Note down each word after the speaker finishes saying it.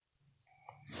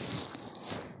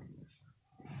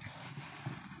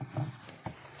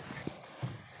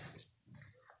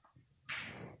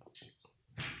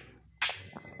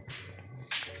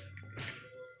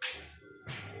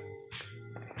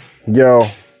Yo.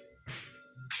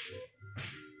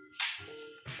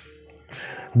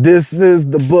 This is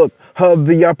the book of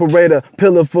the operator,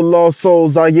 pillar for lost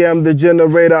souls. I am the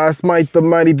generator. I smite the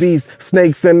mighty beast,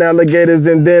 snakes and alligators,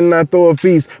 and then I throw a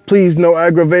feast. Please, no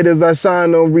aggravators. I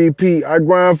shine on repeat. I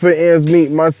grind for ends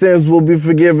meet. My sins will be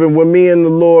forgiven when me and the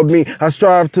Lord meet. I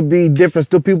strive to be different.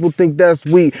 Still, people think that's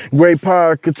weak. Great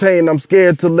power contained. I'm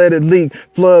scared to let it leak.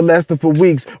 Flood lasting for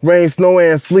weeks. Rain, snow,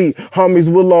 and sleet.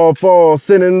 Homies will all fall.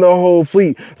 Sending the whole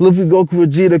fleet. Luffy, Goku,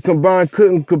 Vegeta combined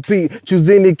couldn't compete. Choose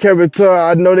any character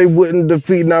I know they wouldn't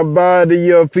defeat. Now bow to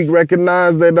your feet,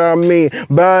 recognize that I'm me.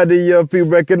 Bow to your feet,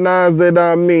 recognize that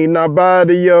I'm me. Now bow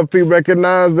to your feet,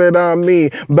 recognize that I'm me.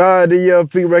 Bow to your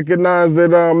feet, recognize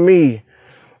that I'm me.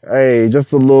 Hey,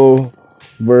 just a little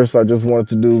verse I just wanted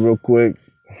to do real quick.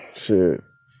 Shit.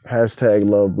 Hashtag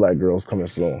love black girls coming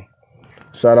soon.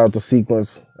 Shout out to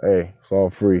Sequence. Hey, it's all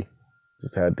free.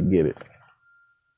 Just had to get it.